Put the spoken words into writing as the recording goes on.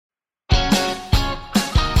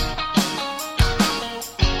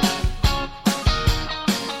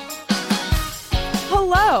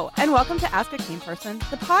Hello, and welcome to Ask a Clean Person,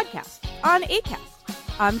 the podcast on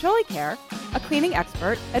Acast. I'm Jolie Kerr, a cleaning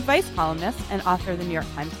expert, advice columnist, and author of the New York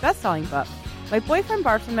Times bestselling book, My Boyfriend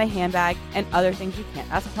Barfs in My Handbag, and Other Things You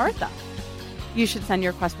Can't Ask Martha. You should send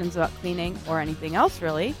your questions about cleaning, or anything else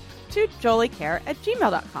really, to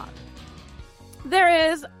joliekerr@gmail.com.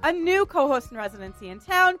 There is a new co-host in residency in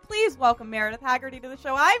town. Please welcome Meredith Haggerty to the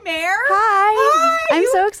show. Hi, Mare. Hi. I'm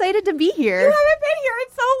so excited to be here. You haven't been here in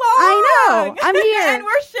so long. I know. I'm here. And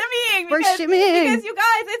we're shimmying. Because you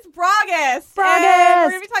guys, it's Bragus. And we're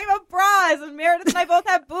going to be talking about bras. And Meredith and I both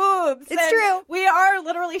have boobs. It's true. We are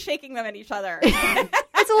literally shaking them at each other.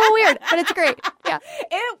 It's a little weird, but it's great. Yeah.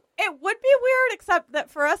 It would be weird, except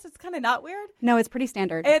that for us, it's kind of not weird. No, it's pretty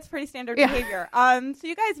standard. It's pretty standard behavior. So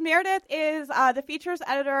you guys, Meredith is the features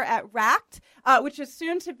editor at Racked, which is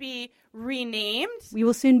soon to be renamed. We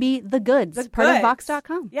will soon be The Goods, part of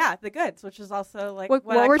Vox.com. Yeah, The Goods, which is also like what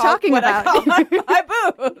we're talking about. I call my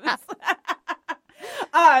boobs.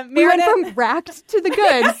 We went from Racked to The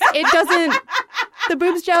Goods. It doesn't, the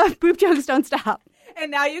boob jokes don't stop. And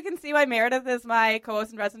now you can see why Meredith is my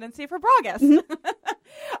co-host in residency for Bragus.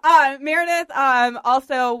 Mm-hmm. Meredith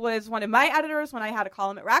also was one of my editors when I had a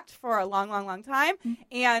column at Racked for a long, long, long time. Mm-hmm.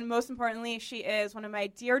 And most importantly, she is one of my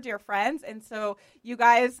dear, dear friends. And so you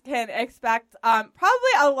guys can expect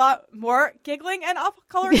probably a lot more giggling and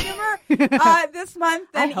off-color humor this month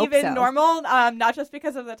than even normal. Not just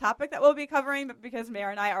because of the topic that we'll be covering, but because Mare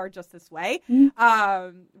and I are just this way. Mm-hmm.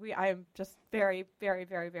 I am just very, very,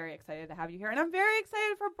 very, very excited to have you here. And I'm very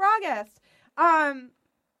excited for Bragus.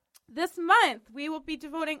 This month, we will be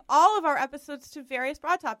devoting all of our episodes to various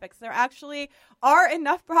bra topics. There actually are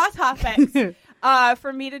enough bra topics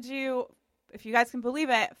for me to do, if you guys can believe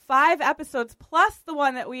it, 5 episodes plus the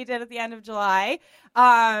one that we did at the end of July.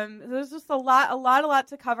 There's just a lot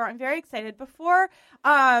to cover. I'm very excited. Before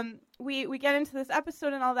we get into this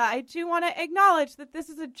episode and all that, I do want to acknowledge that this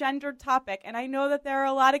is a gendered topic, and I know that there are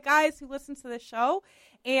a lot of guys who listen to this show,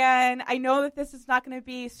 and I know that this is not going to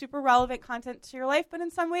be super relevant content to your life, but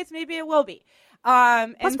in some ways, maybe it will be.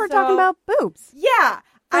 Plus, we're talking about boobs. Yeah.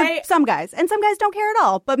 Some guys. And some guys don't care at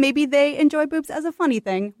all, but maybe they enjoy boobs as a funny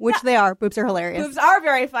thing, which they are. Boobs are hilarious. Boobs are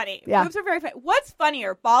very funny. Yeah. Boobs are very funny. What's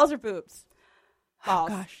funnier, balls or boobs?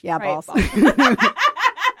 Balls. Oh, gosh. Yeah, right? Balls.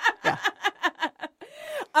 Yeah.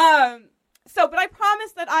 But I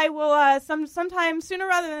promise that I will sometime sooner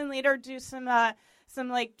rather than later do some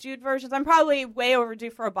like Jude versions. I'm probably way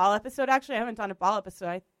overdue for a ball episode. Actually, I haven't done a ball episode,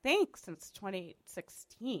 I think, since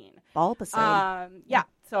 2016. Ball episode. Yeah.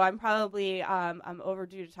 So I'm probably I'm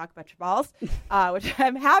overdue to talk about your balls, which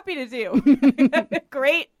I'm happy to do.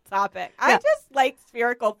 Great topic. Yeah. I just like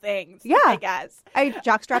spherical things. Yeah. I guess.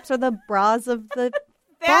 Jockstraps are the bras of the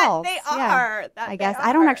balls. They are. Yeah. I guess.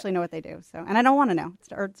 I don't actually know what they do, and I don't want to know.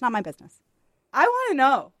 It's not my business. I want to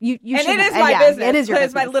know. You and should. It is my business. It is your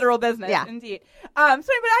business. It's my literal business. Yeah. Indeed. So anyway,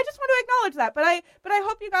 I just want to acknowledge that. But I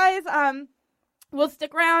hope you guys will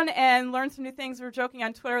stick around and learn some new things. We were joking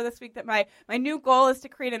on Twitter this week that my new goal is to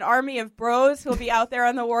create an army of bros who will be out there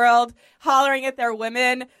in the world hollering at their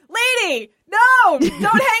women. Lady, no, don't hang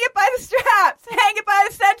it by the straps. Hang it by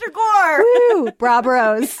the center gore. Woo, bra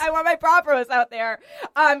bros. I want my bra bros out there.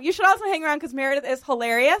 You should also hang around because Meredith is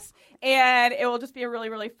hilarious, and it will just be a really,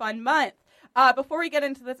 really fun month. Before we get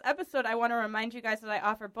into this episode, I want to remind you guys that I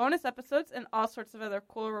offer bonus episodes and all sorts of other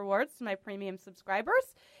cool rewards to my premium subscribers.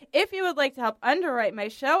 If you would like to help underwrite my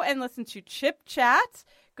show and listen to Chip Chat,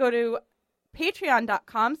 go to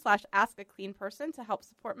patreon.com/askacleanperson to help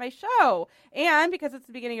support my show. And because it's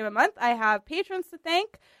the beginning of a month, I have patrons to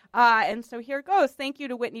thank. And so here goes. Thank you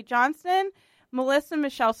to Whitney Johnston, Melissa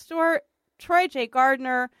Michelle Stewart, Troy J.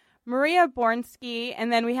 Gardner, Maria Bornsky,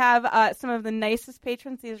 and then we have some of the nicest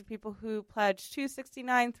patrons. These are people who pledged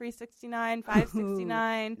 $2.69, $3.69,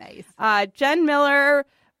 $5.69. Nice. Jen Miller,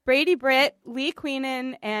 Brady Britt, Lee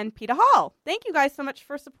Queenan, and Peta Hall. Thank you guys so much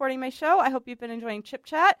for supporting my show. I hope you've been enjoying Chip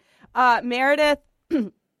Chat. Meredith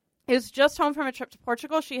is just home from a trip to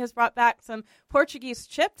Portugal. She has brought back some Portuguese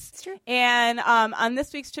chips. That's true. And on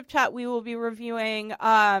this week's Chip Chat, we will be reviewing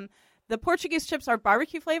the Portuguese chips are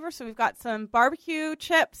barbecue flavor, so we've got some barbecue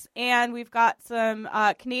chips, and we've got some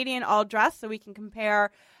Canadian all dress, so we can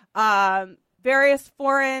compare various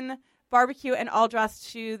foreign barbecue and all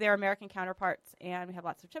dress to their American counterparts, and we have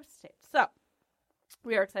lots of chips to taste. So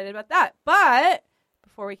we are excited about that. But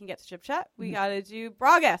before we can get to Chip Chat, we got to do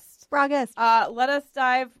Bragus. Let us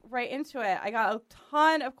dive right into it. I got a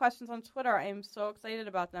ton of questions on Twitter. I am so excited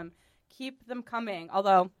about them. Keep them coming,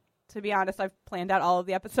 although to be honest, I've planned out all of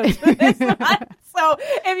the episodes for this month. So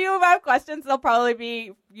if you have questions, they'll probably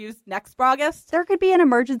be used next Bragus. There could be an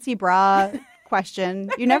emergency bra question.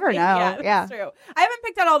 You never know. That's true. I haven't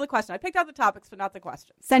picked out all the questions. I picked out the topics, but not the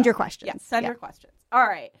questions. Send your questions. Yeah, send your questions. All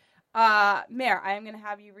right. Mare, I am going to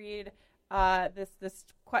have you read this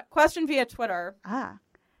question via Twitter.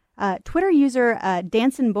 Twitter user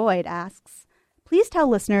Danson Boyd asks, please tell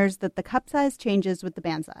listeners that the cup size changes with the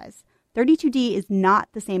band size. 32D is not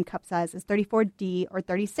the same cup size as 34D or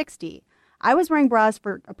 36D. I was wearing bras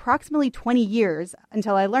for approximately 20 years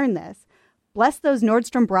until I learned this. Bless those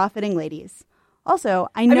Nordstrom bra fitting ladies. Also,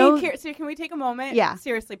 I know. So can we take a moment? Yeah.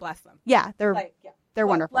 Seriously, bless them. Yeah, they're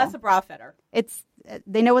wonderful. Bless a bra fitter.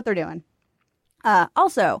 They know what they're doing.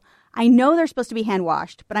 Also, I know they're supposed to be hand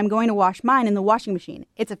washed, but I'm going to wash mine in the washing machine.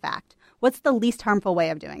 It's a fact. What's the least harmful way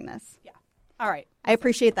of doing this? Yeah. All right. I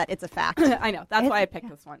appreciate that it's a fact. I know. That's why I picked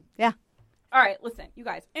this one. Yeah. All right. Listen, you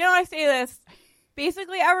guys. You know, I say this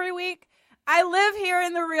basically every week. I live here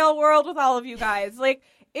in the real world with all of you guys. Like,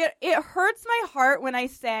 it hurts my heart when I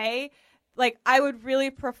say, like, I would really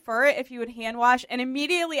prefer it if you would hand wash, and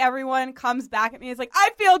immediately everyone comes back at me and is like,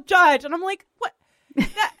 I feel judged. And I'm like, what?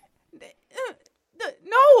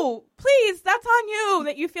 No, please, that's on you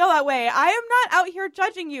that you feel that way. I am not out here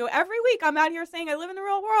judging you. Every week I'm out here saying I live in the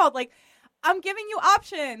real world. Like, I'm giving you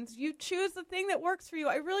options. You choose the thing that works for you.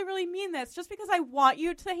 I really, really mean this. Just because I want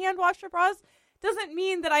you to hand wash your bras doesn't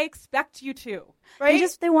mean that I expect you to, right?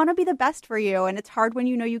 They want to be the best for you, and it's hard when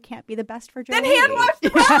you know you can't be the best for Joey. Then hand wash the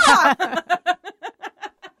bra!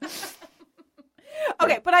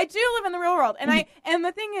 Okay, but I do live in the real world, and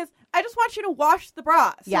the thing is, I just want you to wash the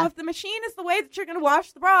bra. So if the machine is the way that you're going to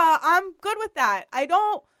wash the bra, I'm good with that. I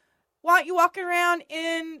don't want you walking around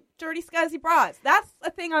in dirty, scuzzy bras. That's a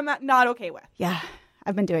thing I'm not okay with. Yeah,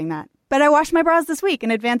 I've been doing that. But I washed my bras this week in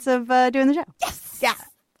advance of doing the show. Yes! Yeah.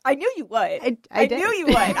 I knew you would. I did. Knew you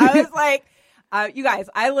would. I was like, you guys,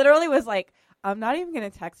 I literally was like, I'm not even going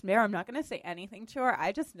to text Mare. I'm not going to say anything to her.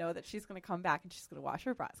 I just know that she's going to come back and she's going to wash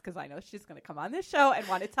her bras because I know she's going to come on this show and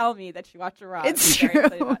want to tell me that she washed her bras. It's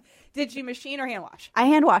true. Did you machine or hand wash? I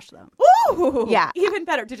hand washed them. Ooh! Yeah. Even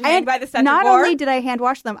better. Did you hang by the center Not board? only did I hand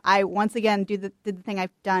wash them, I once again did the thing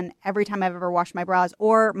I've done every time I've ever washed my bras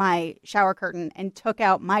or my shower curtain and took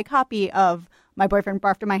out my copy of My Boyfriend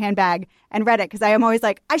Barfed in My Handbag and read it because I am always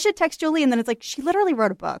like, I should text Julie. And then it's like, she literally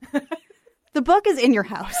wrote a book. The book is in your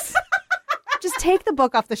house. Just take the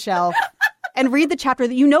book off the shelf and read the chapter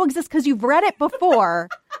that you know exists because you've read it before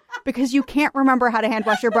because you can't remember how to hand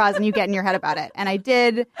wash your bras and you get in your head about it. And I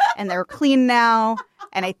did, and they're clean now.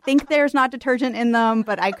 And I think there's not detergent in them,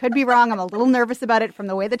 but I could be wrong. I'm a little nervous about it from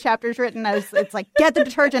the way the chapter's written. It's like, get the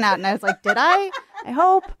detergent out. And I was like, did I? I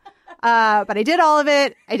hope. But I did all of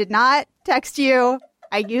it. I did not text you.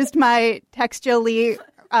 I used my text Jolie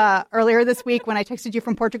earlier this week when I texted you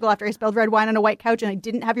from Portugal after I spilled red wine on a white couch and I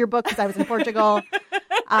didn't have your book because I was in Portugal.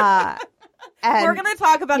 We're going to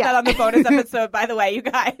talk about that on the bonus episode, by the way, you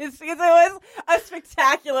guys, because it was a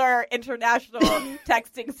spectacular international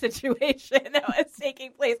texting situation that was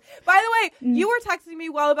taking place. By the way, you were texting me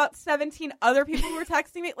while about 17 other people were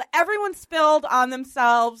texting me. Everyone spilled on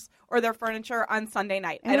themselves or their furniture on Sunday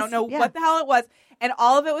night. I don't know what the hell it was. And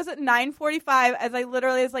all of it was at 9:45 as I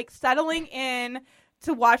literally was like settling in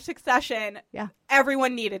to watch Succession. Yeah.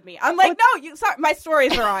 Everyone needed me. I'm like, no, sorry, my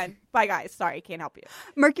stories are on. Bye, guys. Sorry, can't help you.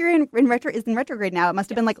 Mercury is in retrograde now. It must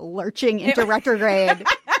have been like lurching into retrograde,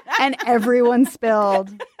 and everyone spilled.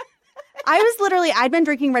 I'd been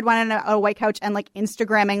drinking red wine on a white couch and like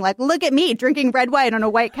Instagramming, like, look at me drinking red wine on a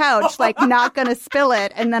white couch, like not gonna spill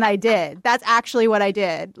it. And then I did. That's actually what I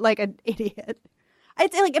did, like an idiot.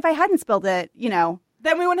 I'd say like if I hadn't spilled it,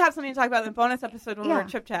 then we wouldn't have something to talk about in the bonus episode when we were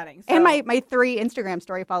chip chatting. So. And my 3 Instagram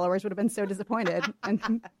story followers would have been so disappointed. That's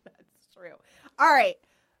true. All right.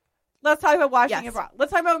 Let's talk about washing a bra.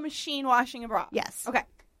 Let's talk about machine washing a bra. Yes. Okay.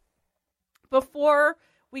 Before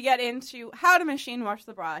we get into how to machine wash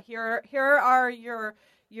the bra, here are your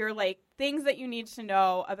like things that you need to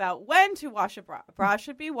know about when to wash a bra. A bra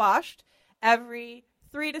should be washed every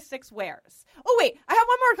 3 to 6 wears. Oh, wait. I have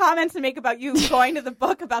one more comment to make about you going to the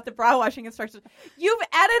book about the bra washing instructions. You've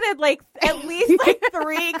edited like at least like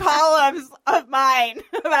 3 columns of mine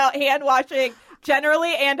about hand washing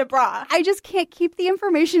generally and a bra. I just can't keep the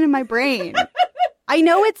information in my brain. I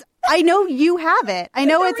know you have it. I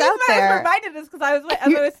know it's out there. I was reminded this because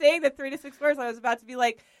as I was saying the 3 to 6 wears, I was about to be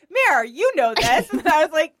like, Mare, you know this. And I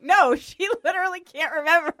was like, no, she literally can't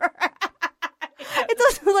remember. It's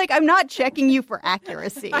also like I'm not checking you for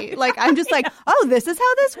accuracy. Like I'm just like, oh, this is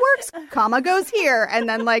how this works. Comma goes here, and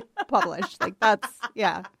then like publish. Like that's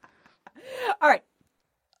All right.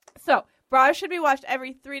 So bras should be washed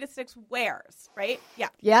every 3 to 6 wears, right? Yeah.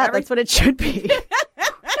 Yeah, that's what it should be.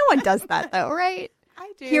 No one does that though, right?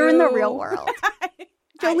 I do. Here in the real world.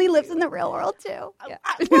 Jolie lives in the real world too. Yeah.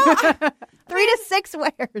 3 to 6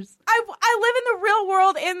 wears. I live in the real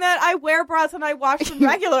world in that I wear bras and I wash them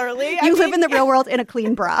regularly. You live in the real world in a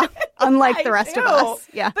clean bra, unlike the rest of us.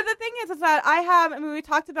 Yeah. But the thing is that we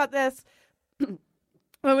talked about this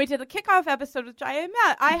when we did the kickoff episode with Jaya and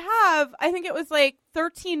Matt. I think it was like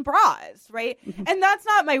 13 bras, right? Mm-hmm. And that's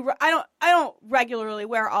not I don't regularly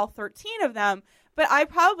wear all 13 of them, but I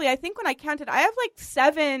think when I counted, I have like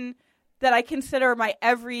 7 that I consider my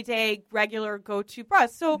everyday regular go-to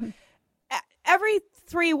bras. So every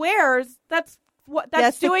 3 wears, that's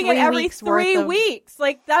doing it every 3 weeks.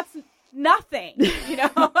 Like that's nothing, you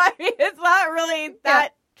know? I mean, it's not really that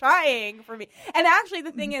trying for me. And actually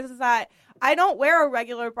the thing is that I don't wear a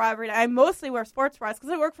regular bra every day. I mostly wear sports bras because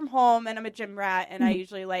I work from home and I'm a gym rat, and I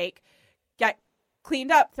usually like get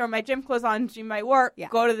cleaned up, throw my gym clothes on, do my work,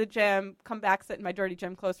 go to the gym, come back, sit in my dirty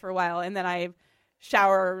gym clothes for a while, and then I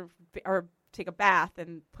shower or take a bath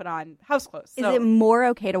and put on house clothes. Is it more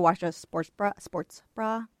okay to wash a sports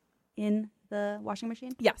bra in the washing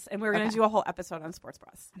machine? Yes, and we're going to do a whole episode on sports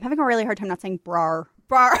bras. I'm having a really hard time not saying bra.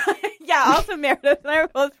 Yeah, also Meredith and I are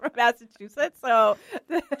both from Massachusetts, so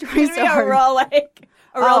it's going to be a real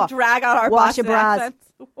drag on our Boston accents.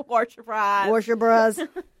 Wash your bras. Wash your bras.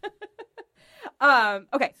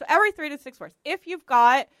 Okay, so every 3 to 6 wears. If you've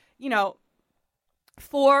got,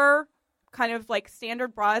 4 kind of like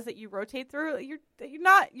standard bras that you rotate through,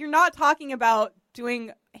 you're not talking about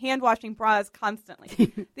doing hand washing bras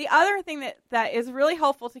constantly. The other thing that is really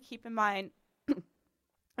helpful to keep in mind,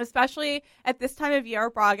 especially at this time of year,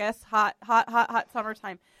 Bragus, hot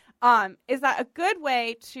summertime, is that a good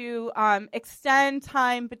way to extend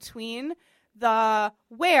time between the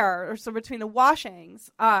wear, or so between the washings,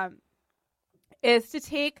 is to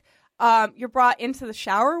take your bra into the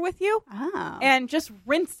shower with you and just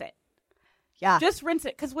rinse it. Yeah. Just rinse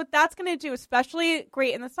it. Because what that's going to do, especially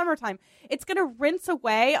great in the summertime, it's going to rinse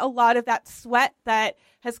away a lot of that sweat that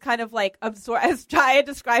has kind of like absorbed, as Jaya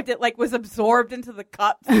described it, like was absorbed into the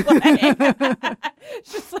cups.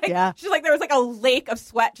 She's like, there was like a lake of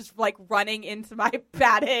sweat just like running into my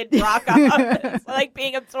padded bra cup. It's like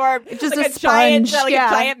being absorbed. It's just like a sponge. A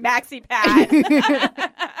giant maxi pad.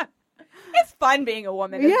 It's fun being a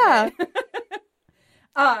woman. Isn't it?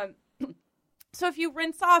 So if you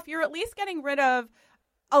rinse off, you're at least getting rid of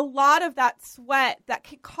a lot of that sweat that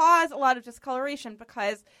can cause a lot of discoloration,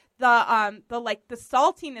 because the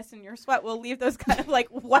saltiness in your sweat will leave those kind of like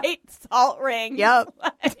white salt rings. Yep.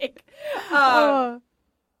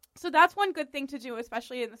 So that's one good thing to do,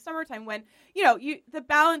 especially in the summertime when, the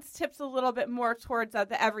balance tips a little bit more towards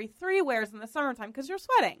the every 3 wears in the summertime because you're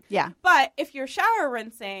sweating. Yeah. But if you're shower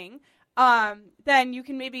rinsing, then you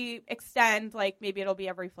can maybe extend, like maybe it'll be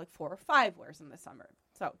every 4 or 5 wears in the summer.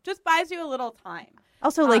 So just buys you a little time.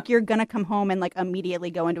 Also, you're going to come home and like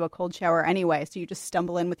immediately go into a cold shower anyway. So you just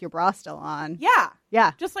stumble in with your bra still on. Yeah.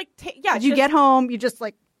 Yeah. Just like, you get home, you just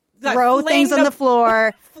like throw things on the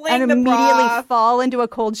floor and immediately fall into a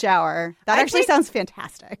cold shower. That actually sounds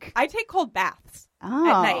fantastic. I take cold baths. Oh,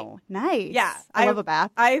 at night. Nice. Yeah. I love a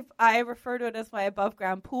bath. I refer to it as my above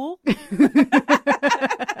ground pool.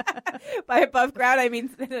 By above ground, I mean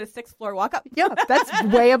a 6th floor walk up. Yeah, that's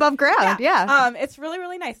way above ground. Yeah. It's really,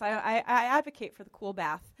 really nice. I advocate for the cool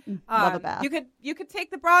bath. Love a bath. You could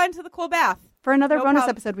take the bra into the cool bath. For another bonus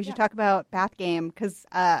episode, we should talk about bath game, because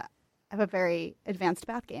I have a very advanced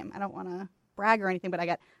bath game. I don't want to brag or anything, but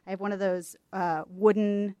I have one of those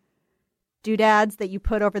wooden doodads that you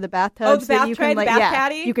put over the bathtub. Oh, the bath tray, the bath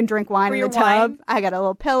caddy? You can drink wine in the tub. I got a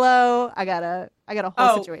little pillow. I got a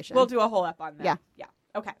whole situation. We'll do a whole ep on that. Yeah.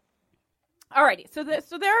 Okay. Alrighty. So there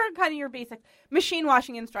are kind of your basic machine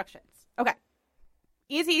washing instructions. Okay.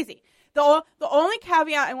 Easy. The only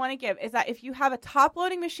caveat I want to give is that if you have a top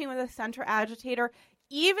loading machine with a center agitator,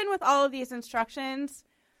 even with all of these instructions,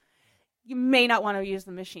 you may not want to use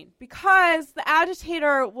the machine, because the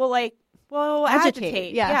agitator will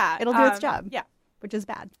agitate. Yeah. It'll do its job. Yeah. Which is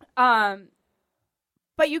bad.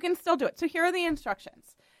 But you can still do it. So here are the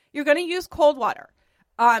instructions. You're going to use cold water.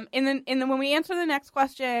 When we answer the next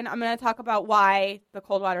question, I'm going to talk about why the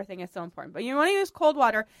cold water thing is so important. But you want to use cold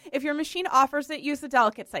water. If your machine offers it, use the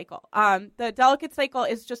delicate cycle. The delicate cycle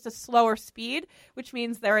is just a slower speed, which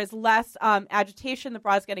means there is less agitation. The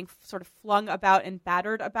bra is getting sort of flung about and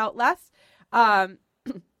battered about less.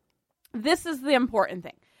 This is the important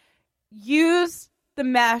thing. Use the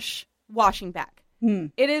mesh washing bag.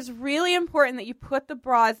 It is really important that you put the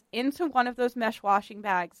bras into one of those mesh washing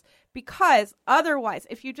bags, because otherwise,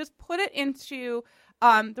 if you just put it into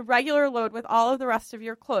the regular load with all of the rest of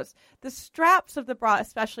your clothes, the straps of the bra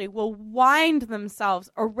especially will wind themselves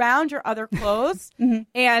around your other clothes,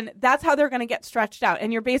 and that's how they're going to get stretched out.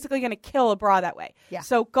 And you're basically going to kill a bra that way. Yeah.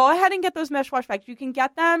 So go ahead and get those mesh wash bags. You can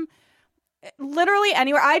get them literally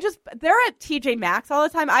anywhere. They're at TJ Maxx all the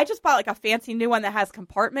time. I just bought like a fancy new one that has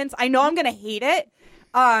compartments. I know I'm going to hate it.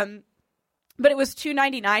 But it was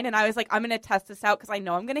 $2.99, and I was like, I'm going to test this out because I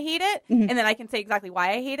know I'm going to hate it, and then I can say exactly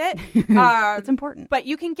why I hate it. That's important. But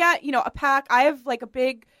you can get, a pack. I have like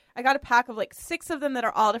I got a pack of like 6 of them that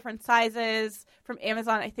are all different sizes from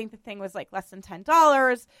Amazon. I think the thing was like less than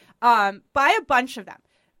 $10. Buy a bunch of them.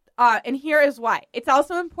 And here is why. It's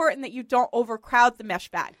also important that you don't overcrowd the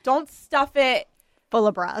mesh bag. Don't stuff it full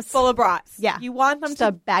of bras. Yeah. You want them just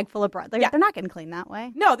a bag full of bras. They're not getting clean that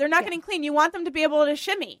way. No, they're not getting clean. You want them to be able to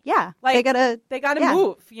shimmy. Yeah. Like they gotta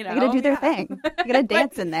move, They gotta do their thing. They gotta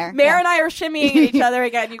dance in there. Mare and I are shimmying at each other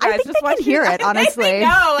again, you guys. I think they can hear it, honestly.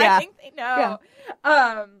 I think they know.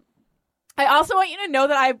 Yeah. I also want you to know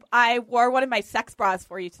that I wore one of my sex bras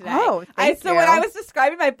for you today. Oh, thank you. So when I was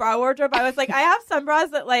describing my bra wardrobe, I was like, I have some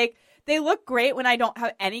bras that like, they look great when I don't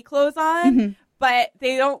have any clothes on, but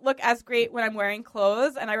they don't look as great when I'm wearing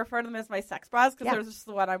clothes. And I refer to them as my sex bras because they're just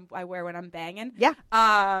the one I wear when I'm banging. Yeah.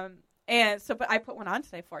 But I put one on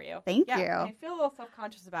today for you. Thank you. I feel a little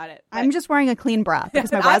self-conscious about it. I'm just wearing a clean bra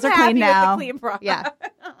because my bras are clean now. With the clean bra. Yeah.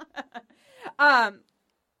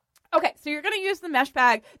 Okay, so you're going to use the mesh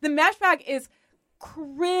bag. The mesh bag is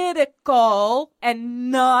critical and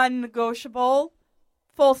non-negotiable,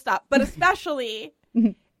 full stop. But especially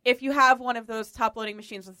if you have one of those top-loading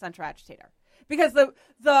machines with center agitator. Because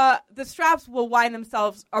the straps will wind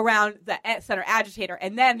themselves around the center agitator,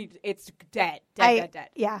 and then it's dead.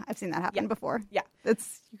 Yeah, I've seen that happen before. Yeah. You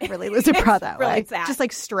can really lose a bra that really way. Sad. Just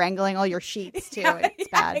like strangling all your sheets, too. It's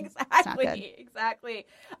bad. Exactly.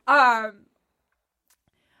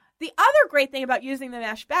 The other great thing about using the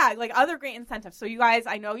mesh bag, like other great incentives. So you guys,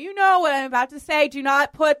 I know you know what I'm about to say. Do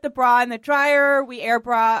not put the bra in the dryer. We air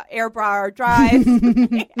bra our dries.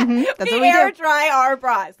 We air dry our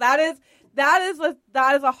bras. That is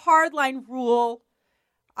a hard line rule.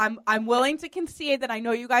 I'm willing to concede that I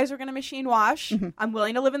know you guys are going to machine wash. I'm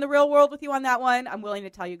willing to live in the real world with you on that one. I'm willing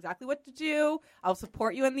to tell you exactly what to do. I'll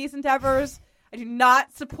support you in these endeavors. I do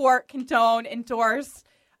not support, condone, endorse,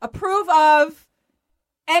 approve of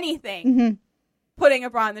anything putting a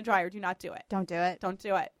bra in the dryer. Do not do it. Don't do it. Don't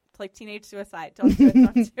do it. It's like teenage suicide. Don't do it.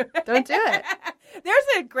 Don't do it. Don't do it. There's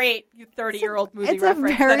a great 30-year-old movie it's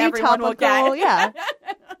reference a very that everyone topical, will get.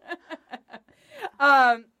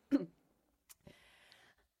 Yeah.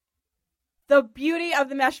 The beauty of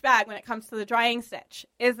the mesh bag when it comes to the drying stitch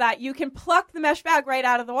is that you can pluck the mesh bag right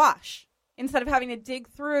out of the wash instead of having to dig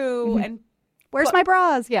through and where's my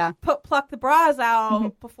bras? Yeah. Pluck the bras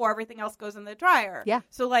out before everything else goes in the dryer. Yeah.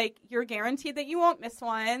 So, like, you're guaranteed that you won't miss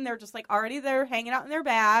one. They're just, like, already there hanging out in their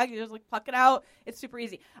bag. You just, like, pluck it out. It's super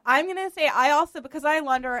easy. I'm going to say I also, because I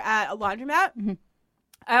launder at a laundromat,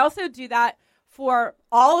 I also do that for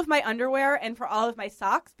all of my underwear and for all of my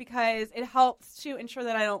socks because it helps to ensure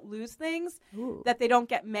that I don't lose things, that they don't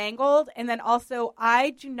get mangled. And then also,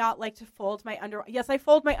 I do not like to fold my underwear. Yes, I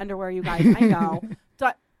fold my underwear, you guys. I know.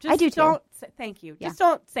 Just I do too. Don't say, thank you. Just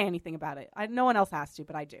don't say anything about it. No one else has to,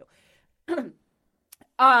 but I do.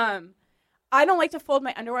 I don't like to fold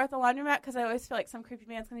my underwear at the laundromat because I always feel like some creepy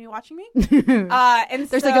man's going to be watching me. And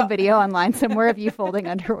there's like a video online somewhere of you folding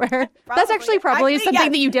underwear. That's actually probably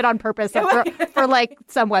something that you did on purpose for like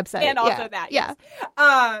some website. And also that. Yeah.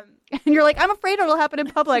 Yes. And you're like, I'm afraid it'll happen in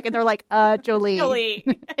public. And they're like, Jolie,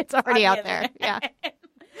 it's already out there. Yeah.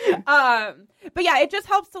 But yeah, it just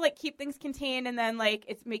helps to like keep things contained, and then like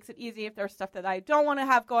it makes it easy if there's stuff that I don't want to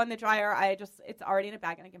have go in the dryer. It's already in a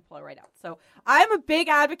bag and I can pull it right out. So I'm a big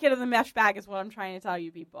advocate of the mesh bag, is what I'm trying to tell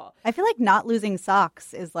you people. I feel like not losing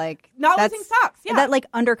socks is like losing socks. Yeah, that like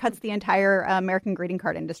undercuts the entire American greading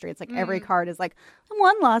card industry. It's like every card is like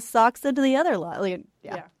one lost socks into the other lost. Like,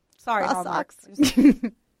 yeah. Sorry, lost Hallmark. socks. Just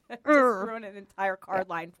ruin an entire card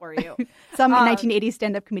line for you. Some 1980s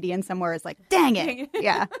stand-up comedian somewhere is like, dang it.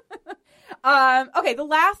 Yeah. Okay, the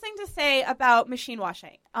last thing to say about machine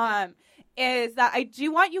washing is that I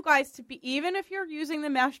do want you guys to be, even if you're using the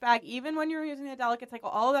mesh bag, even when you're using the delicate cycle,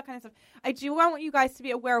 all of that kind of stuff, I do want you guys to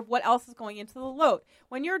be aware of what else is going into the load.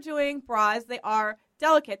 When you're doing bras, they are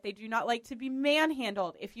delicate. They do not like to be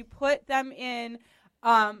manhandled. If you put them in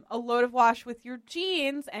a load of wash with your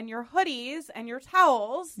jeans and your hoodies and your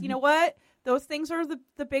towels, you know what? Those things are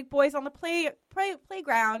the big boys on the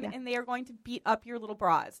playground, and they are going to beat up your little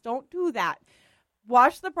bras. Don't do that.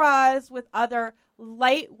 Wash the bras with other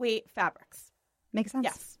lightweight fabrics. Makes sense.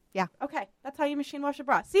 Yes. Yeah. Okay, that's how you machine wash a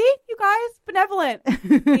bra. See, you guys, benevolent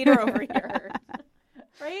leader over here.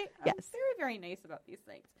 Right? Yes. I'm very, very nice about these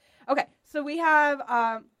things. Okay, so we have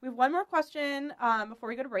one more question before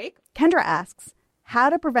we go to break. Kendra asks, how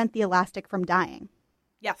to prevent the elastic from dying?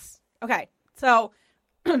 Yes. Okay, so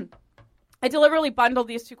I deliberately bundled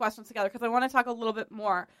these two questions together because I want to talk a little bit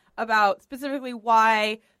more about specifically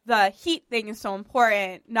why the heat thing is so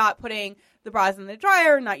important, not putting the bras in the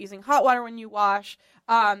dryer, not using hot water when you wash.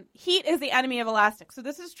 Heat is the enemy of elastic. So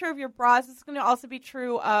this is true of your bras. This is going to also be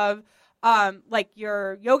true of like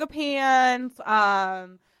your yoga pants. I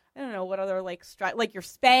don't know what other like your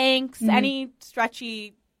Spanx, any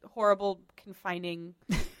stretchy, horrible, confining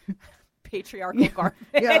patriarchal garment.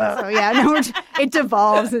 It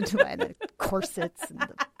devolves into the corsets.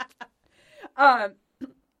 And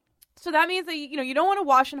so that means that you don't want to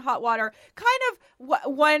wash in hot water. Kind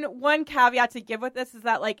of one caveat to give with this is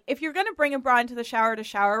that like if you're going to bring a bra into the shower to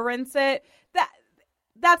shower rinse it,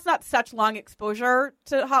 that's not such long exposure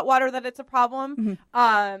to hot water that it's a problem.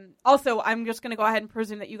 Mm-hmm. Also, I'm just going to go ahead and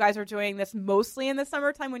presume that you guys are doing this mostly in the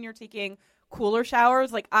summertime when you're taking cooler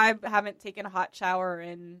showers. Like I haven't taken a hot shower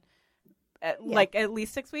in like at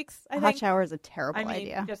least 6 weeks. I think hot shower is a terrible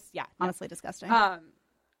idea. Honestly disgusting.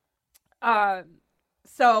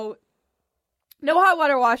 So no hot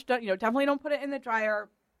water wash. Definitely don't put it in the dryer.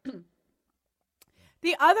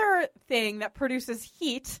 The other thing that produces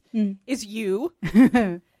heat is you.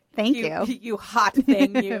 Thank you. You hot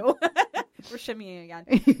thing, you. We're shimmying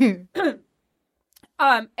again.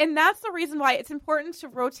 And that's the reason why it's important to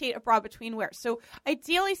rotate a bra between wears. So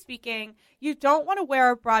ideally speaking, you don't want to wear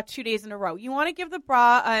a bra 2 days in a row. You want to give the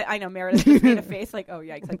bra, I know Meredith just made a face like, oh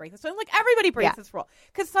yikes, I break this. So like everybody breaks this rule.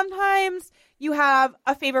 Because sometimes you have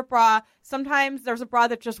a favorite bra. Sometimes there's a bra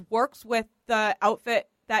that just works with the outfit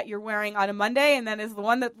that you're wearing on a Monday and then is the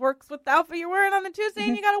one that works with the outfit you're wearing on the Tuesday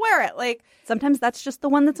and you got to wear it. Like sometimes that's just the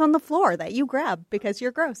one that's on the floor that you grab because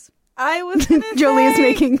you're gross. I was going to Jolie is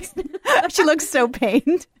making... She looks so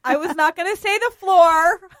pained. I was not going to say the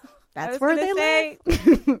floor. That's where they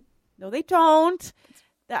live. No, they don't.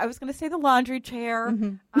 I was going to say the laundry chair.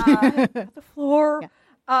 Not the floor.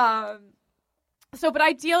 Yeah. But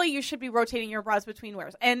ideally, you should be rotating your bras between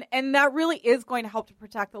wears. And that really is going to help to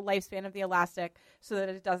protect the lifespan of the elastic so that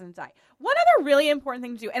it doesn't die. One other really important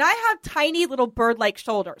thing to do, and I have tiny little bird-like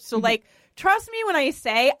shoulders. So, like, trust me when I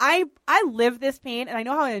say I live this pain, and I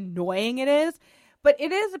know how annoying it is, but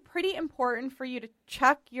it is pretty important for you to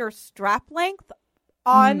check your strap length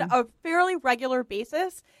on a fairly regular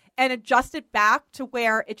basis and adjust it back to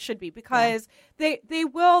where it should be because the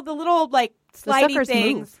little, like, slidey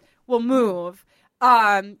things will move.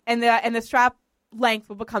 And the strap length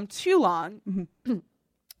will become too long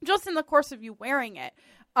just in the course of you wearing it.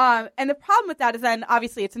 And the problem with that is then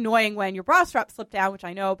obviously it's annoying when your bra straps slip down, which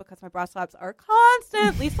I know because my bra straps are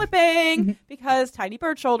constantly slipping because tiny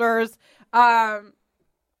bird shoulders. But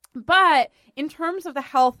in terms of the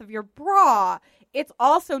health of your bra, it's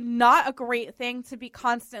also not a great thing to be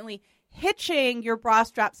constantly hitching your bra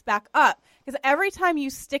straps back up because every time you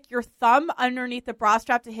stick your thumb underneath the bra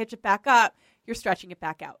strap to hitch it back up, you're stretching it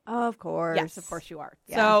back out. Of course. Yes, of course you are.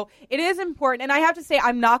 Yeah. So it is important. And I have to say,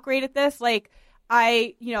 I'm not great at this. Like,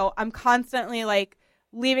 I'm constantly, like,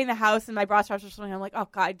 leaving the house and my bra straps are something. I'm like, oh,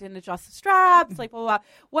 God, I didn't adjust the straps. Like, blah, blah, blah.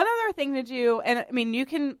 One other thing to do, and, I mean, you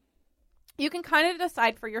can kind of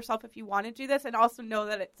decide for yourself if you want to do this and also know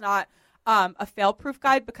that it's not a fail-proof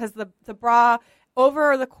guide because the bra,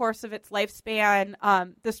 over the course of its lifespan,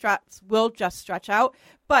 the straps will just stretch out.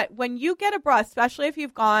 But when you get a bra, especially if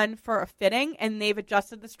you've gone for a fitting and they've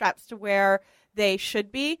adjusted the straps to where they should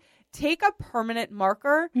be, take a permanent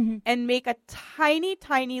marker and make a tiny,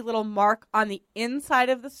 tiny little mark on the inside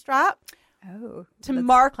of the strap. Oh, to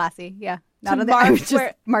mark classy, yeah. Not on the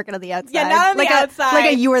just mark it on the outside. Yeah, not on the outside.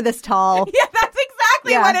 Like a you are this tall. Yeah, that's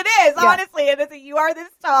exactly what it is. Honestly, it is a you are this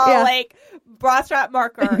tall, like bra strap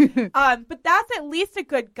marker. But that's at least a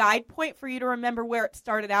good guide point for you to remember where it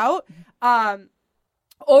started out.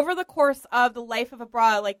 Over the course of the life of a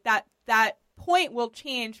bra, like that point will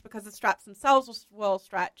change because the straps themselves will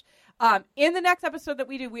stretch. In the next episode that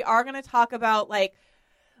we do, we are going to talk about like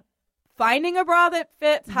finding a bra that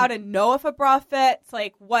fits, how to know if a bra fits,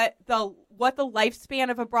 like what the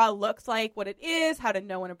lifespan of a bra looks like, what it is, how to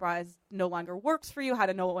know when a bra no longer works for you, how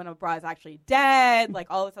to know when a bra is actually dead, like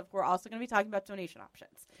all this stuff. We're also going to be talking about donation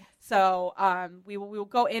options. So we will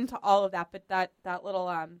go into all of that, but that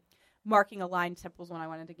little marking a line tip was one I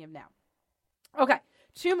wanted to give now. Okay,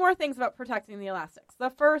 2 more things about protecting the elastics. The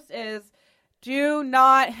first is do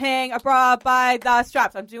not hang a bra by the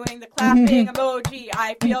straps. I'm doing the clapping emoji.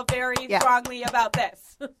 I feel very strongly about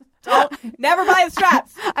this. Don't never buy the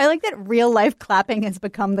straps. I like that real life clapping has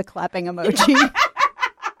become the clapping emoji.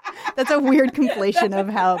 That's a weird conflation of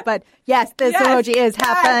how, but yes, this emoji is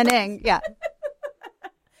happening. Yeah.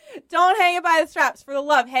 Don't hang it by the straps. For the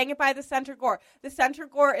love, hang it by the center gore. The center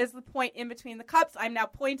gore is the point in between the cups. I'm now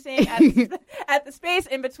pointing at the space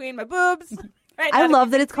in between my boobs. Right, I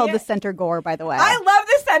love that it's called the center gore, by the way. I love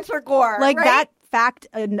the center gore. Like right? that fact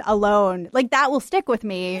alone, like that will stick with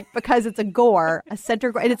me because it's a gore, a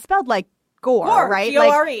center gore. And it's spelled like gore, right?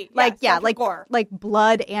 G-O-R-E. Like gore. Like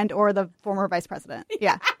blood and or the former vice president.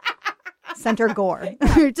 Yeah. Center gore.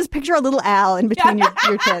 Just picture a little Al in between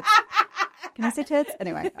your tits. Can I say tits?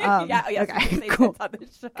 Anyway. Yes, okay, cool. On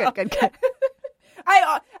this show. Good.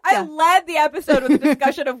 I led the episode with a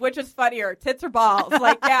discussion of which is funnier, tits or balls.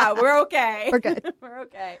 Like, yeah, we're okay. We're good. We're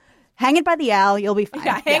okay. Hang it by the Al, you'll be fine.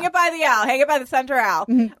 Yeah, hang it by the Al. Hang it by the center Al.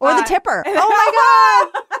 Mm-hmm. Or the tipper.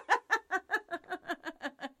 Oh, my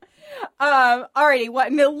God. Alrighty.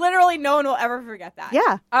 Literally no one will ever forget that.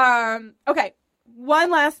 Yeah. Okay. One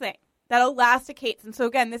last thing that elasticates. And so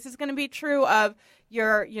again, this is going to be true of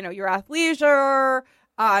your athleisure,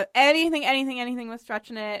 anything with stretch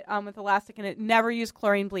in it, with elastic in it. Never use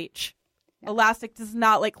chlorine bleach. Yeah. Elastic does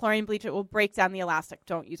not like chlorine bleach. It will break down the elastic.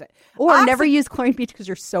 Don't use it. Or never use chlorine bleach because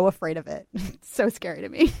you're so afraid of it. It's so scary to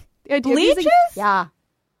me. Bleaches? Yeah.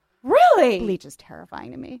 Really? Bleach is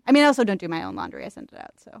terrifying to me. I mean, I also don't do my own laundry. I send it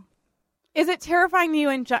out, so. Is it terrifying to you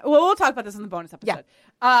in general? Well, we'll talk about this in the bonus episode. Yeah.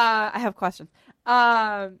 I have questions.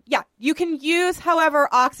 You can use, however,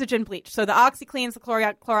 oxygen bleach. So the OxyCleans, the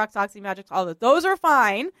Clorox Oxymagics, all of those are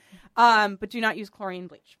fine, but do not use chlorine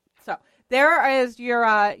bleach. So there is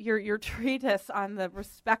your treatise on the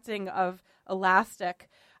respecting of elastic.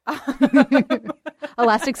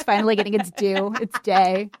 Elastic's finally getting its due, its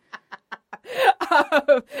day.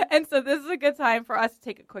 And so this is a good time for us to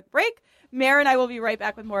take a quick break. Mare and I will be right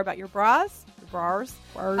back with more about your bras.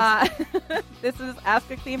 This is Ask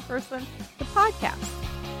a Clean Person, the podcast.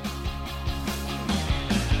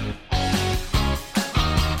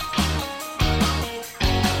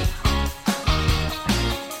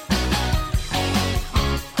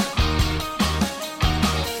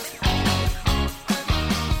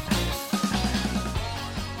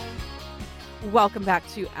 Welcome back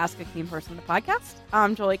to Ask a Clean Person, the podcast.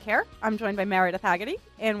 I'm Jolie Kerr. I'm joined by Meredith Haggerty,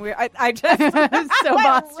 and I just so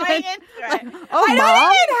Boston. Right into it. Oh, I Mom?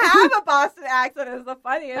 don't even have a Boston accent. It's the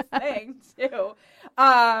funniest thing too.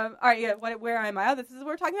 All right, yeah. Where am I? Oh,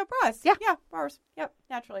 we're talking about bras. Yeah, bras. Yep,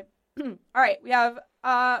 naturally. All right, we have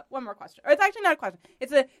one more question. Or it's actually not a question.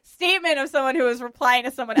 It's a statement of someone who is replying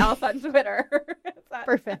to someone else on Twitter.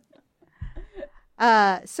 Perfect.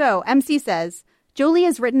 So MC says, Jolie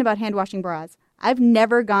has written about hand washing bras. I've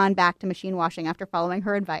never gone back to machine washing after following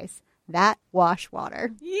her advice. That wash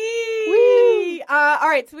water. Yee! All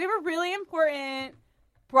right, so we have a really important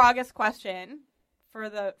Bragas question for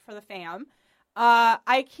the fam.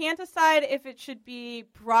 I can't decide if it should be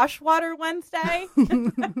Brush Water Wednesday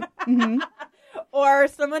Mm-hmm. or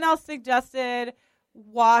someone else suggested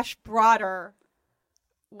Wash Broader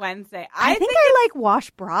Wednesday. I think I like wash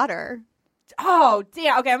broader. Oh,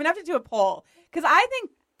 damn. Okay, I'm going to have to do a poll because I think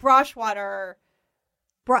Brush Water...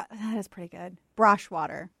 that is pretty good. Brush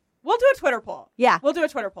water. We'll do a Twitter poll. Yeah. We'll do a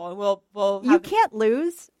Twitter poll, and we'll You can't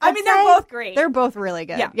lose. I mean, they're both great. They're both really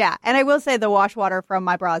good. Yeah. And I will say the wash water from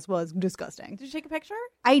my bras was disgusting. Did you take a picture?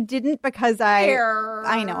 I didn't because I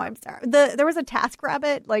know, I'm sorry. There was a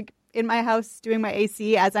TaskRabbit like in my house doing my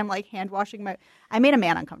AC as I'm like hand washing I made a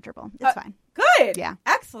man uncomfortable. It's fine. Good. Yeah.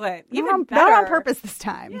 Excellent. Even better. Not on purpose this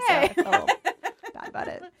time. Yay. So I feel a little bad about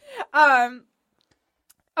it.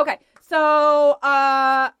 Okay. So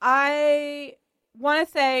I want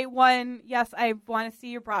to say yes, I want to see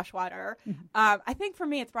your brush water. Mm-hmm. I think for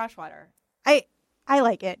me it's brush water. I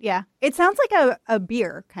like it. Yeah. It sounds like a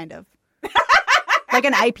beer kind of. Like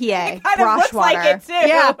an IPA. It kind brush of looks water. like it too.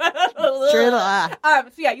 Yeah. Sure.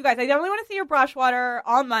 So yeah, you guys, I definitely want to see your brush water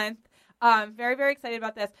all month. Very, very excited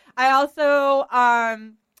about this. I also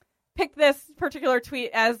picked this particular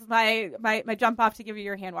tweet as my jump off to give you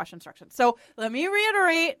your hand wash instructions. So let me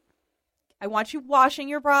reiterate. I want you washing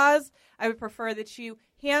your bras. I would prefer that you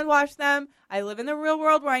hand wash them. I live in the real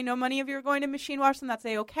world where I know many of you are going to machine wash them. That's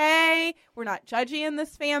A-okay. We're not judgy in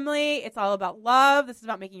this family. It's all about love. This is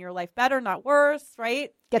about making your life better, not worse,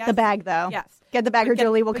 right? Get the bag, though. Yes. Get the bag or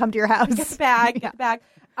Jolie will come to your house. Get the bag. Get the bag.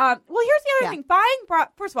 Well, here's the other thing. Buying bras,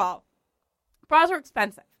 first of all, bras are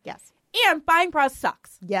expensive. Yes. And buying bras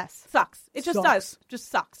sucks. Yes. Sucks. It just does. Just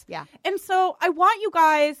sucks. Yeah. And so I want you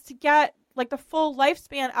guys to get like the full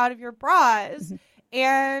lifespan out of your bras,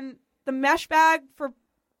 and the mesh bag for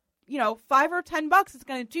 $5 or $10 is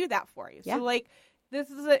going to do that for you. Yeah. So like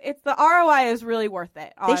it's the ROI is really worth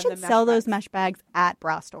it. They should sell those mesh bags at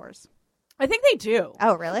bra stores. I think they do.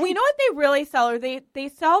 Oh, really? Well, you know what they really sell? Or they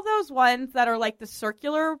sell those ones that are like the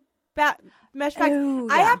circular mesh bags. Oh,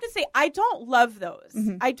 yeah. I have to say, I don't love those.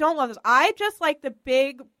 I don't love those. I just like the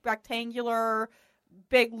big rectangular,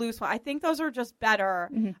 big loose one. I think those are just better.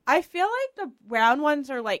 I feel like the round ones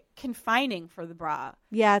are like confining for the bra.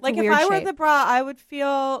 Yeah, it's like a weird if I were shape. the bra, I would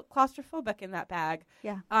feel claustrophobic in that bag.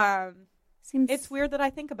 Yeah. Seems It's weird that I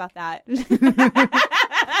think about that.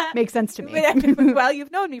 makes sense to me. Well,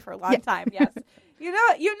 you've known me for a long time. Yes, you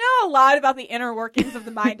know a lot about the inner workings of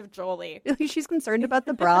the mind of Jolie. She's concerned about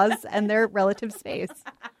the bras and their relative space,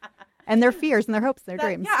 and their fears and their hopes and their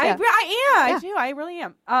dreams. Yeah, I am. I do. I really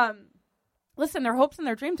am. Listen, their hopes and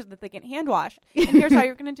their dreams is that they get hand washed, and here's how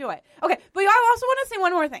you're going to do it. Okay, but I also want to say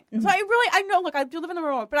one more thing. So I know, look, I do live in the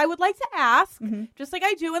real world, but I would like to ask, just like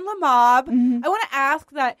I do in La Mob, I want to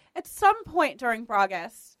ask that at some point during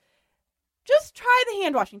Bragus, just try the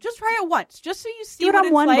hand washing. Just try it once, just so you see what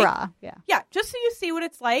it's like. Do it on one bra. Yeah, just so you see what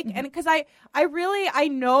it's like, and because I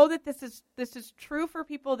know that this is true for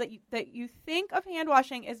people that you think of hand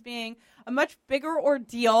washing as being a much bigger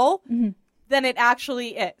ordeal than it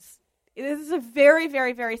actually is. This is a very,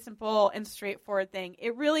 very, very simple and straightforward thing.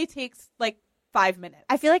 It really takes like 5 minutes.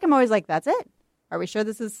 I feel like I'm always like, that's it. Are we sure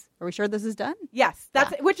this is done? Yes,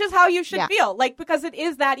 which is how you should feel. Like, because it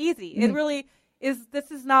is that easy. It really is.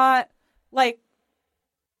 This is not like,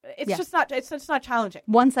 it's just not challenging.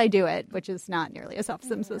 Once I do it, which is not nearly as often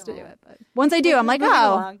as I'm supposed to do it, but once I do, I'm like,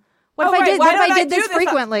 what if I did this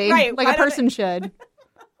frequently, like a person should?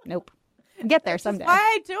 Nope. Get there someday. That's why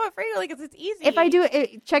I do it frequently, because it's easy. If I do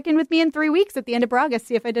it, check in with me in 3 weeks at the end of Bragus,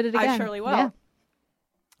 see if I did it again. I surely will. Yeah.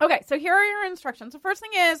 Okay, so here are your instructions. The first thing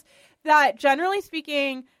is that, generally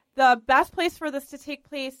speaking, the best place for this to take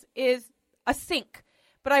place is a sink.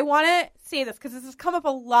 But I want to say this because this has come up a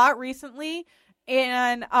lot recently,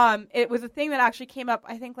 and it was a thing that actually came up,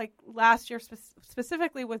 I think, like last year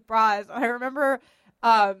specifically with bras. I remember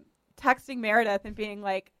texting Meredith and being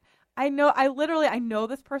like, I know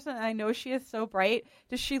this person, and I know she is so bright.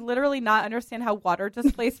 Does she literally not understand how water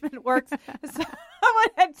displacement works? Someone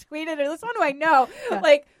had tweeted, or this one who I know,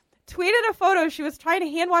 tweeted a photo. She was trying to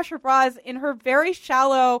hand wash her bras in her very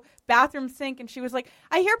shallow bathroom sink, and she was like,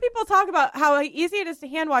 I hear people talk about how easy it is to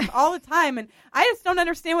hand wash all the time, and I just don't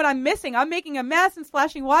understand what I'm missing. I'm making a mess and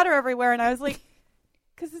splashing water everywhere. And I was like,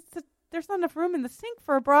 because there's not enough room in the sink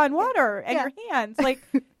for a bra and water and your hands. Like,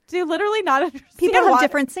 do you literally not understand? People have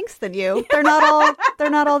different sinks than you. They're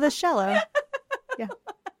not all this shallow. Yeah.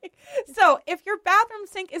 So if your bathroom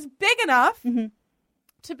sink is big enough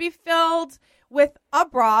to be filled with a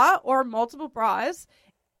bra or multiple bras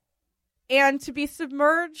and to be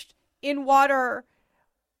submerged in water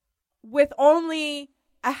with only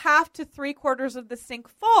a half to 3/4 of the sink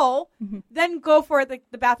full, then go for it.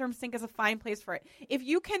 The bathroom sink is a fine place for it. If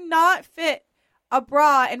you cannot fit a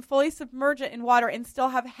bra and fully submerge it in water and still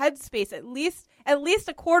have head space, at least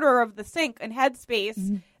 1/4 of the sink and head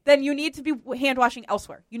space, then you need to be hand washing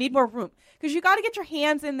elsewhere. You need more room because you got to get your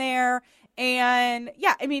hands in there. And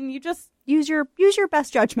you just use your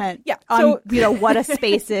best judgment. Yeah. On what a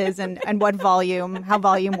space is and what volume, how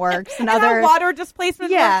volume works, and other how water displacement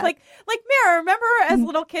works. Like Mara, remember as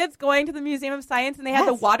little kids going to the Museum of Science and they had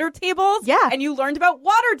the water tables? Yeah. And you learned about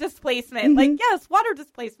water displacement. Like, yes, water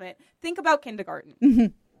displacement. Think about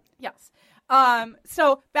kindergarten. Yes.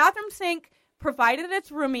 So bathroom sink, provided it's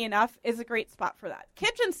roomy enough, is a great spot for that.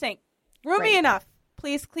 Kitchen sink, roomy enough.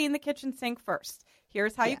 Please clean the kitchen sink first.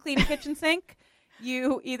 Here's how you clean a kitchen sink.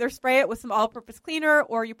 You either spray it with some all-purpose cleaner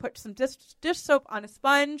or you put some dish soap on a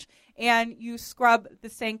sponge and you scrub the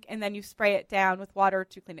sink and then you spray it down with water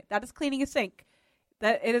to clean it. That is cleaning a sink.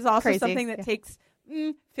 That it is also something that takes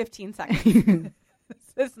 15 seconds.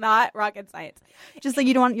 It's not rocket science. Just like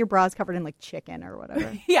you don't want your bras covered in like chicken or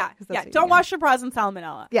whatever. Yeah. Don't wash your bras in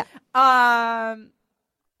salmonella. Yeah.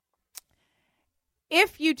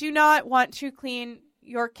 If you do not want to clean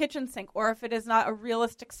your kitchen sink, or if it is not a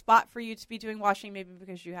realistic spot for you to be doing washing, maybe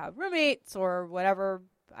because you have roommates or whatever,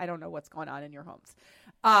 I don't know what's going on in your homes.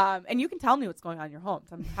 And you can tell me what's going on in your homes.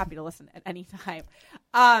 I'm happy to listen at any time.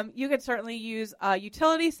 You could certainly use a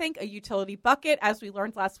utility sink, a utility bucket. As we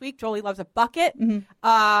learned last week, Jolie loves a bucket.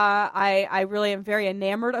 I really am very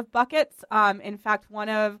enamored of buckets. In fact, one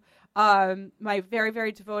of my very,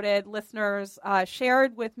 very devoted listeners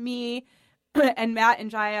shared with me and Matt and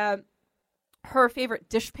Jaya her favorite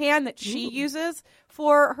dishpan that she uses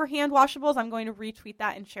for her hand washables. I'm going to retweet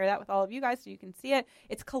that and share that with all of you guys so you can see it.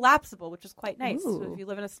 It's collapsible, which is quite nice. So if you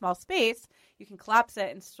live in a small space, you can collapse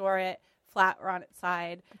it and store it flat or on its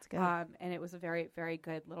side. That's good. And it was a very, very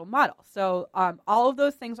good little model. So all of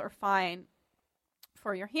those things are fine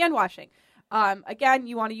for your hand washing. Again,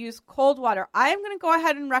 you want to use cold water. I'm going to go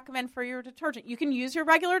ahead and recommend for your detergent. You can use your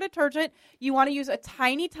regular detergent. You want to use a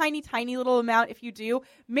tiny, tiny, tiny little amount if you do.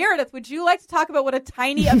 Meredith, would you like to talk about what a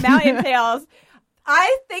tiny amount entails?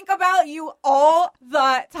 I think about you all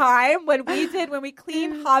the time when we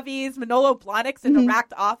cleaned Javi's Manolo Blahniks in the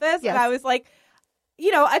racked office. Yes. And I was like,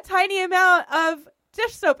 a tiny amount of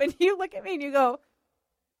dish soap. And you look at me and you go,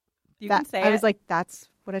 can say it. I was like, that's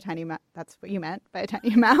what you meant by a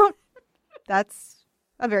tiny amount. That's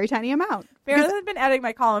a very tiny amount. Meredith had been editing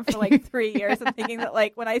my column for like 3 years and thinking that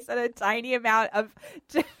like when I said a tiny amount of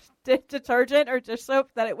detergent or dish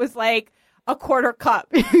soap that it was like a quarter cup.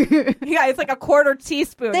 Yeah, it's like a quarter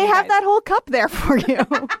teaspoon. They have that whole cup there for you.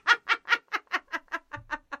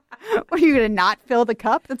 Are you going to not fill the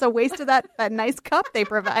cup? That's a waste of that nice cup they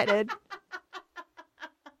provided.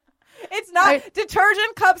 It's not.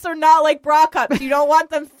 Detergent cups are not like bra cups. You don't want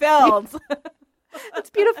them filled. That's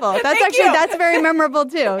beautiful. That's very memorable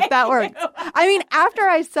too. That works. I mean, after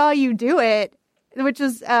I saw you do it, which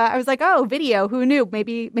was, I was like, oh, video. Who knew?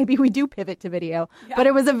 Maybe we do pivot to video. Yeah. But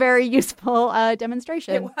it was a very useful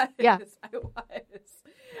demonstration. It was. Yeah. It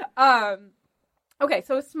was. Okay,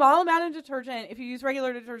 so a small amount of detergent. If you use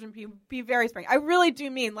regular detergent, be very sparing. I really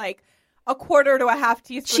do mean like a quarter to a half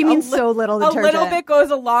teaspoon. She means so little detergent. A little bit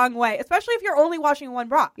goes a long way, especially if you're only washing one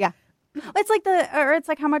bra. Yeah. It's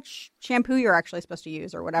like how much shampoo you're actually supposed to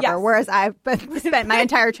use or whatever. Yes. Whereas I've spent my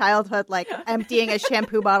entire childhood like emptying a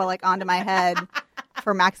shampoo bottle like onto my head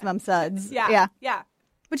for maximum suds. Yeah.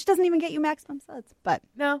 Which doesn't even get you maximum suds, but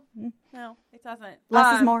no, it doesn't.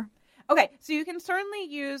 Less is more. Okay, so you can certainly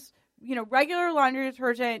use regular laundry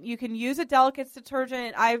detergent. You can use a Delicates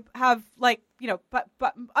detergent. I have but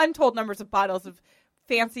untold numbers of bottles of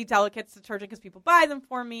fancy Delicates detergent because people buy them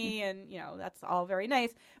for me, and that's all very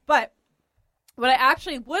nice. But what I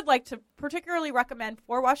actually would like to particularly recommend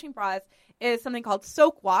for washing bras is something called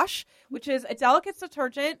Soak Wash, which is a Delicates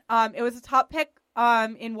detergent. It was a top pick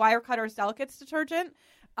in Wirecutter's Delicates detergent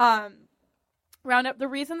roundup. The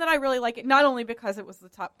reason that I really like it, not only because it was the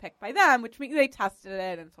top pick by them, which means they tested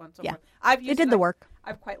it and so on and so forth. They did the work.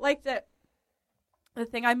 I've quite liked it. The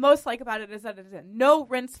thing I most like about it is that it is a no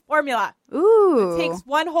rinse formula. Ooh. It takes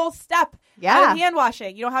one whole step out of hand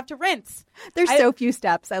washing. You don't have to rinse. There's so few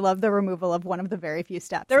steps. I love the removal of one of the very few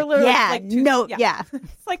steps. They're literally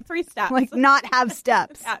It's like 3 steps. Like not have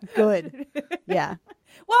steps. Good. Yeah.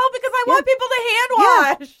 Well, because I want people to hand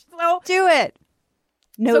wash. So do it.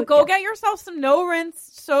 So go get yourself some no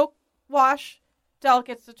rinse soak wash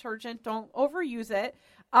Delicates detergent. Don't overuse it.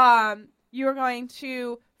 You're going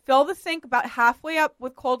to fill the sink about halfway up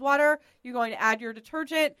with cold water. You're going to add your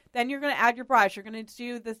detergent. Then you're going to add your brush. You're going to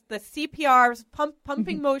do the CPR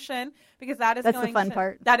pumping motion because that's the fun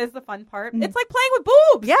part. That is the fun part. Mm-hmm. It's like playing with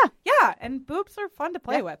boobs. Yeah, and boobs are fun to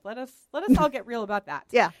play with. Let us all get real about that.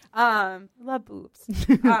 Yeah. Love boobs.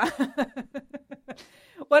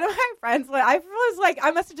 One of my friends, I was like,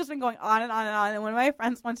 I must have just been going on and on and on. And one of my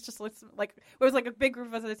friends once just looks like, it was like a big group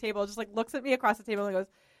of us at a table, just like looks at me across the table and goes,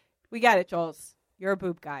 "We get it, Jules. You're a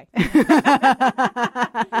boob guy." And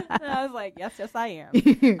I was like, yes, I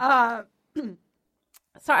am.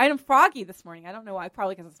 Sorry, I'm froggy this morning. I don't know why.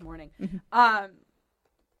 Probably because it's morning.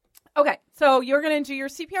 Okay, so you're going to do your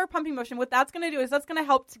CPR pumping motion. What that's going to do is that's going to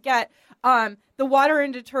help to get the water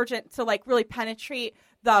and detergent to like really penetrate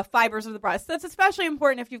the fibers of the bra. So that's especially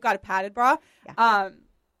important if you've got a padded bra. Yeah.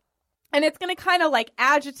 And it's going to kind of like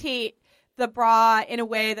agitate the bra in a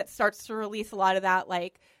way that starts to release a lot of that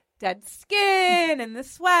like dead skin and the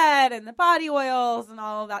sweat and the body oils and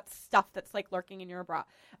all of that stuff that's like lurking in your bra.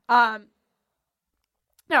 Now,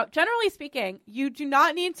 generally speaking, you do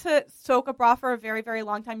not need to soak a bra for a very, very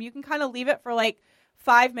long time. You can kind of leave it for like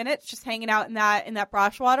 5 minutes, just hanging out in that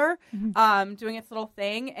brush water, doing its little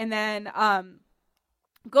thing, and then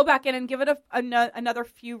go back in and give it another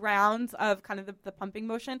few rounds of kind of the pumping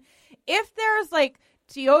motion. If there's like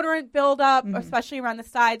deodorant buildup, especially around the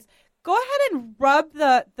sides, go ahead and rub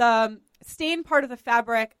the stained part of the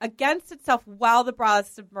fabric against itself while the bra is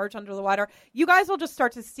submerged under the water. You guys will just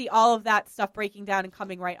start to see all of that stuff breaking down and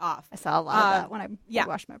coming right off. I saw a lot of that when I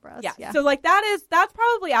wash my bras. Yeah. So like that's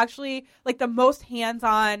probably actually like the most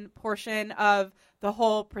hands-on portion of the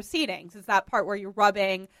whole proceedings is that part where you're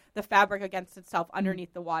rubbing the fabric against itself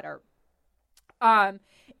underneath the water.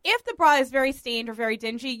 If the bra is very stained or very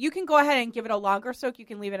dingy, you can go ahead and give it a longer soak. You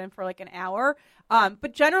can leave it in for like an hour.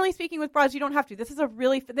 But generally speaking with bras, you don't have to. This is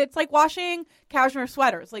it's like washing cashmere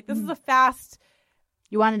sweaters. Like this is a fast,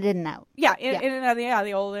 You wanted in and out. Yeah, in and out. Yeah,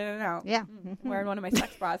 the old in and out. Yeah. Wearing one of my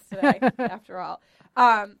sex bras today, after all.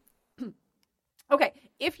 Okay,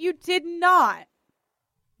 if you did not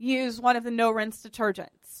use one of the no-rinse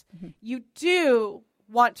detergents, you do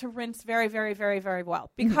want to rinse very, very, very, very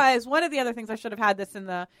well. Because one of the other things, I should have had this in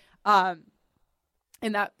the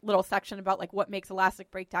in that little section about like what makes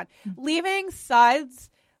elastic breakdown. Leaving suds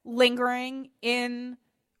lingering in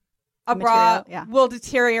a bra will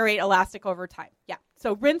deteriorate elastic over time. Yeah.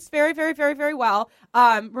 So rinse very, very, very, very well.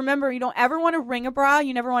 Remember, you don't ever want to wring a bra.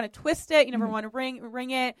 You never want to twist it. You never want to wring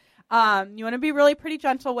it. You want to be really pretty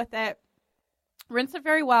gentle with it. Rinse it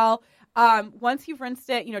very well. Once you've rinsed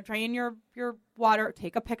it, drain your water.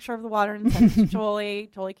 Take a picture of the water and send it to Jolie.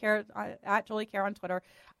 Jolie Care at Jolie Care on Twitter.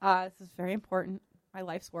 This is very important. My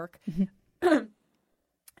life's work.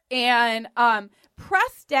 And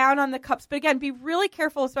press down on the cups. But again, be really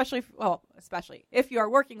careful, especially if you are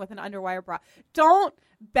working with an underwire bra. Don't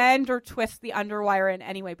bend or twist the underwire in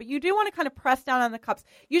any way. But you do want to kind of press down on the cups.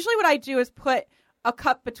 Usually what I do is put a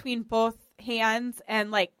cup between both hands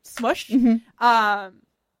and like smush. It's fun.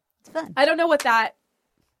 I don't know what that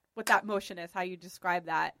motion is, how you describe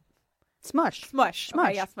that. Smush.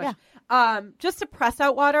 Okay, yeah, smush. Yeah. Just to press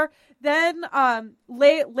out water. Then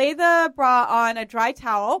lay the bra on a dry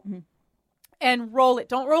towel and roll it.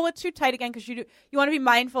 Don't roll it too tight again because you want to be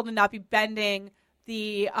mindful to not be bending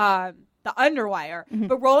the underwire.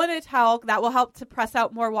 But roll it in a towel. That will help to press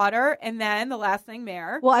out more water. And then the last thing,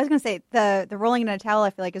 Mare. Well, I was going to say the rolling in a towel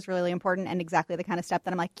I feel like is really important and exactly the kind of step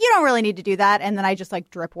that I'm like, you don't really need to do that. And then I just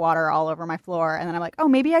like drip water all over my floor. And then I'm like, oh,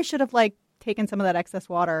 maybe I should have like taken some of that excess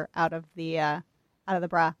water out of the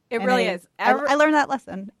bra. It really is. I learned that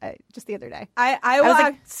lesson just the other day. I was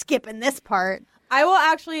like skipping this part. I will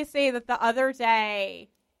actually say that the other day,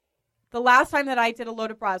 the last time that I did a load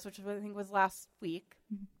of bras, which I think was last week,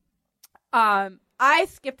 I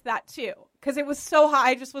skipped that too because it was so hot.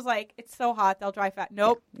 I just was like, it's so hot, they'll dry fast.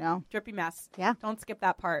 Nope. No. Drippy mess. Yeah. Don't skip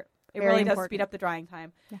that part. It Very really does important. speed up the drying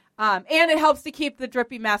time. Yeah. And it helps to keep the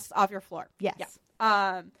drippy mess off your floor. Yes.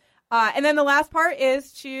 Yeah. And then the last part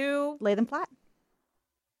is to lay them flat.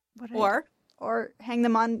 Or hang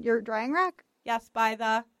them on your drying rack. Yes, by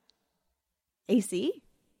the AC.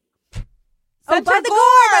 Center by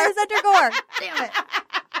the center gore. Damn it.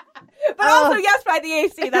 But also, yes, by the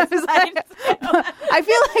AC. That's I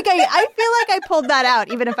feel like I pulled that out,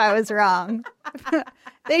 even if I was wrong.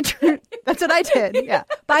 That's what I did. Yeah,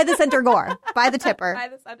 by the center gore, by the tipper, by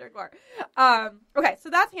the center gore. Okay, so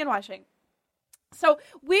that's hand washing. So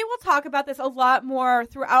we will talk about this a lot more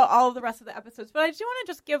throughout all of the rest of the episodes, but I do want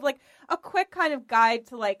to just give like a quick kind of guide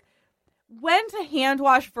to like when to hand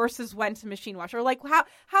wash versus when to machine wash, or like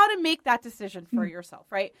how to make that decision for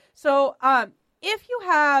yourself, right? So if you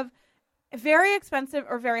have very expensive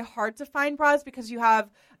or very hard to find bras because you have,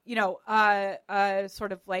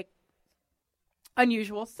 sort of like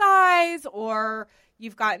unusual size, or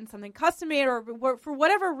you've gotten something custom made, or for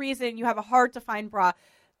whatever reason you have a hard to find bra,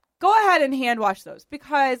 go ahead and hand wash those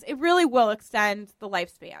because it really will extend the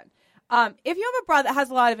lifespan. If you have a bra that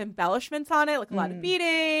has a lot of embellishments on it, like a lot of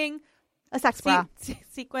beading, a sex bra,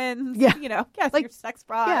 sequins, yes, like your sex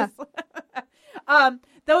bras. Yeah.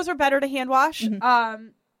 Those are better to hand wash.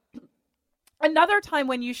 Another time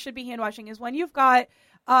when you should be hand washing is when you've got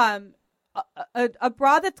a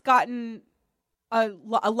bra that's gotten a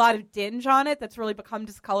lot of dinge on it, that's really become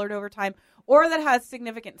discolored over time, or that has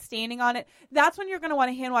significant staining on it. That's when you're going to want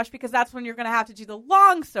to hand wash because that's when you're going to have to do the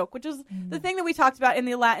long soak, which is the thing that we talked about in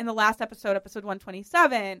the last episode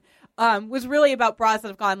 127, was really about bras that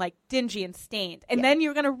have gone like dingy and stained. And then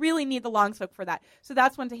you're going to really need the long soak for that. So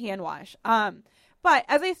that's when to hand wash. But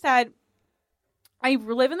as I said, I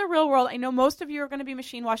live in the real world. I know most of you are going to be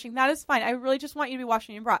machine washing. That is fine. I really just want you to be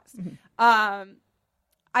washing your bras.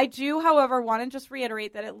 I do, however, want to just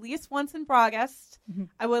reiterate that at least once in Bragust,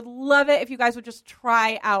 I would love it if you guys would just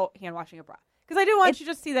try out hand washing a bra. Because I do want you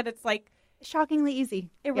to see that it's like shockingly easy.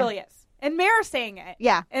 It really is. And Mare's saying it.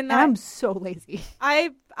 Yeah. And I'm so lazy.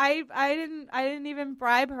 I didn't even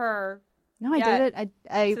bribe her. No, I did it.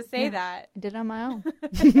 I to say that. I did it on my own.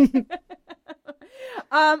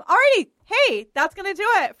 Alrighty. Hey, that's going to do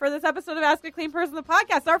it for this episode of Ask a Clean Person, the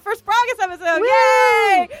podcast. Our first Bragust episode. Woo!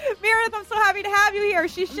 Yay! Meredith, I'm so happy to have you here.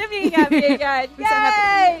 She's shimmying at me again. Yay! So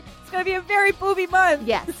it's going to be a very booby month.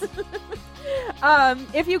 Yes.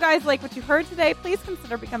 If you guys like what you heard today, please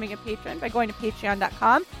consider becoming a patron by going to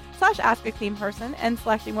patreon.com/askacleanperson and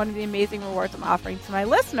selecting one of the amazing rewards I'm offering to my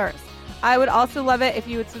listeners. I would also love it if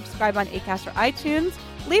you would subscribe on Acast or iTunes,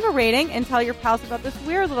 leave a rating, and tell your pals about this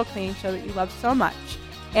weird little cleaning show that you love so much.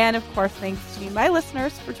 And, of course, thanks to you, my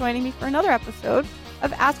listeners, for joining me for another episode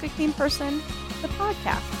of Ask a Clean Person, the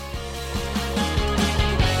podcast.